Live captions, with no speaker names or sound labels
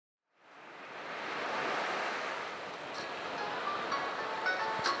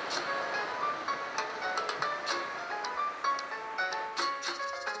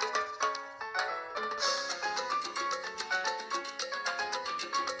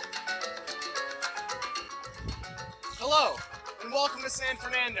and welcome to San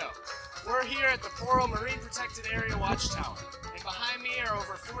Fernando. We're here at the Poro Marine Protected Area Watchtower, and behind me are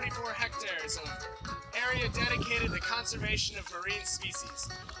over 44 hectares of area dedicated to conservation of marine species.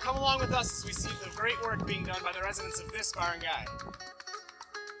 Come along with us as we see the great work being done by the residents of this barangay.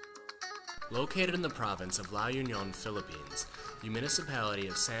 Located in the province of La Union, Philippines, the municipality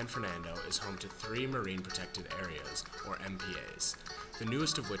of San Fernando is home to 3 marine protected areas, or MPAs, the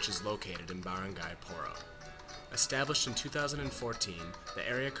newest of which is located in Barangay Poro. Established in 2014, the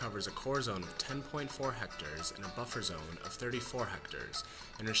area covers a core zone of 10.4 hectares and a buffer zone of 34 hectares,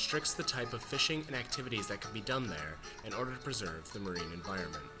 and restricts the type of fishing and activities that can be done there in order to preserve the marine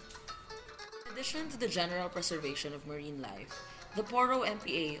environment. In addition to the general preservation of marine life, the Poro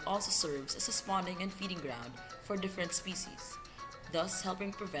MPA also serves as a spawning and feeding ground for different species, thus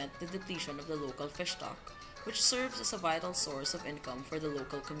helping prevent the depletion of the local fish stock, which serves as a vital source of income for the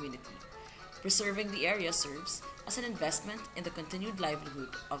local community. Preserving the area serves as an investment in the continued livelihood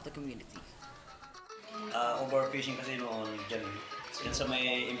of the community. Overfishing kasi noon dyan sa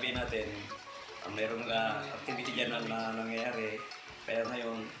may MP natin, mayroong activity dyan na nangyayari. Kaya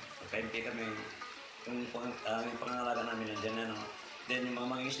ngayon, pagka-MP kami, yung pangangalaga namin nandyan na, then yung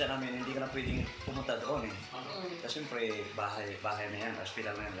mga isda namin, hindi ka na pwedeng pumunta doon eh. Kasi siyempre, bahay na yan,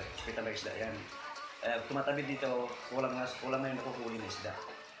 hospital na isda yan. Tumatabi dito, kulang na yung nakuhuli na isda.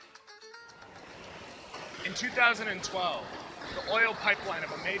 In 2012, the oil pipeline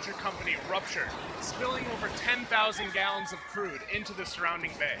of a major company ruptured, spilling over 10,000 gallons of crude into the surrounding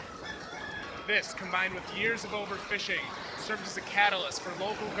bay. This, combined with years of overfishing, served as a catalyst for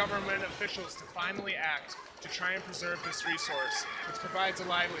local government officials to finally act to try and preserve this resource, which provides a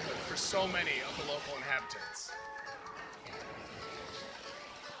livelihood for so many of the local inhabitants.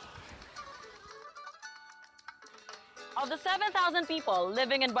 Of the 7,000 people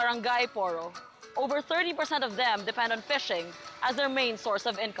living in Barangay Poro, over 30% of them depend on fishing as their main source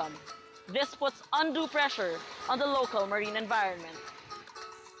of income. This puts undue pressure on the local marine environment.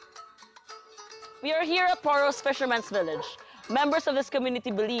 We are here at Poro's Fishermen's Village. Members of this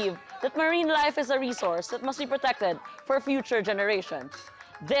community believe that marine life is a resource that must be protected for future generations.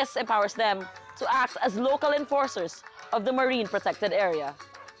 This empowers them to act as local enforcers of the marine protected area.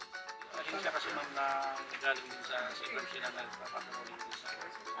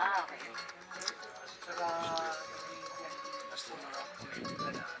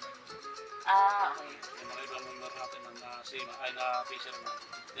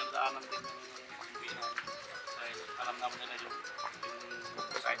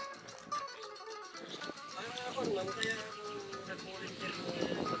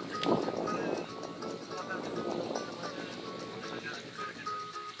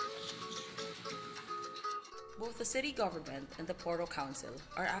 Both the city government and the Poro Council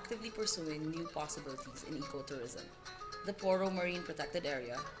are actively pursuing new possibilities in ecotourism. The Poro Marine Protected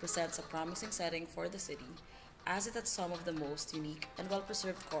Area presents a promising setting for the city, as it has some of the most unique and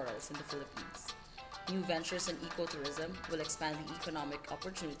well-preserved corals in the Philippines. New ventures in ecotourism will expand the economic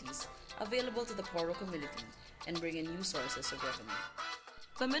opportunities available to the Poro community and bring in new sources of revenue.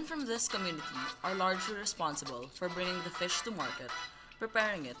 Women from this community are largely responsible for bringing the fish to market,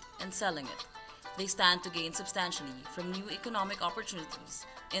 preparing it, and selling it. They stand to gain substantially from new economic opportunities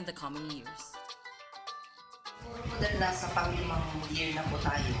in the coming years. Dahil nasa pang-limang year na po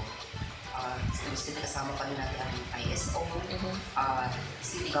tayo, still kasama pa rin natin ang ISO,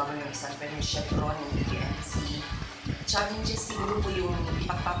 City Governor of San Fernando, Chevron, and DPNC. Challenges siguro po yung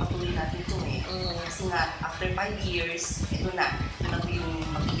ipagpapatuloy natin ito eh. Kasi nga, after 5 years, ito na po yung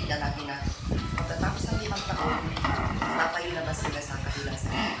makikita natin na pagkatapos ng 5 taon, tatayo na ba sila sa kabilang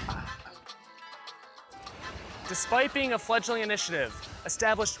sa pa. Despite being a fledgling initiative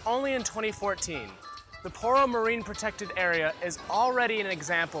established only in 2014, the Poro Marine Protected Area is already an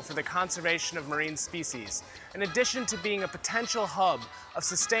example for the conservation of marine species, in addition to being a potential hub of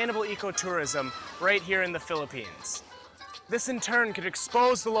sustainable ecotourism right here in the Philippines. This in turn could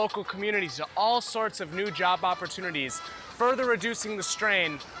expose the local community to all sorts of new job opportunities, further reducing the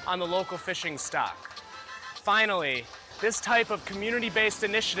strain on the local fishing stock. Finally, this type of community-based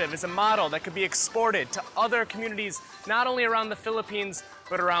initiative is a model that could be exported to other communities not only around the Philippines,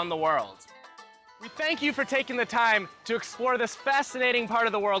 but around the world. We thank you for taking the time to explore this fascinating part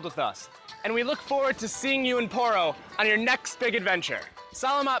of the world with us, and we look forward to seeing you in Poro on your next big adventure.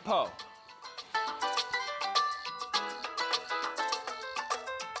 Salamat po!